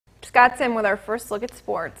Scott's in with our first look at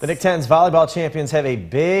sports. The Nick 10's volleyball champions have a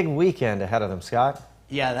big weekend ahead of them, Scott.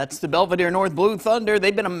 Yeah, that's the Belvidere North Blue Thunder.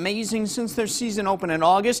 They've been amazing since their season opened in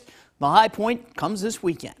August. The high point comes this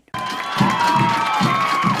weekend.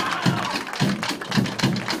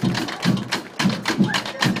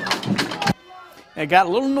 It got a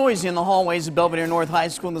little noisy in the hallways of Belvidere North High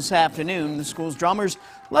School this afternoon. The school's drummers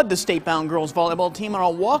led the state-bound girls volleyball team on a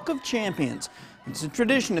walk of champions. It's a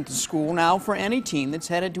tradition at the school now for any team that's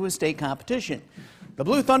headed to a state competition. The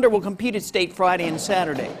Blue Thunder will compete at state Friday and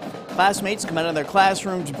Saturday. Classmates come out of their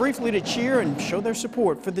classrooms briefly to cheer and show their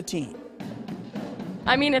support for the team.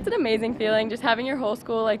 I mean, it's an amazing feeling just having your whole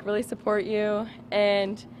school really support you,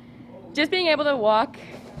 and just being able to walk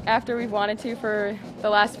after we've wanted to for the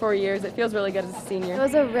last 4 years. It feels really good as a senior. It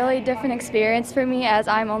was a really different experience for me as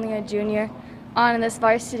I'm only a junior on this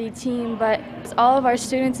varsity team, but all of our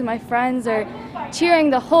students and my friends are cheering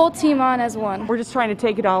the whole team on as one. We're just trying to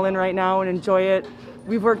take it all in right now and enjoy it.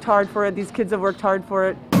 We've worked hard for it. These kids have worked hard for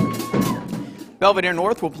it. Belvidere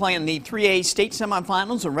North will play in the 3A state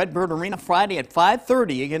semifinals at Redbird Arena Friday at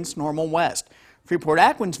 5:30 against Normal West. Freeport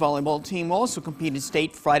Aquin's volleyball team will also compete at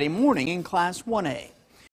state Friday morning in Class 1A.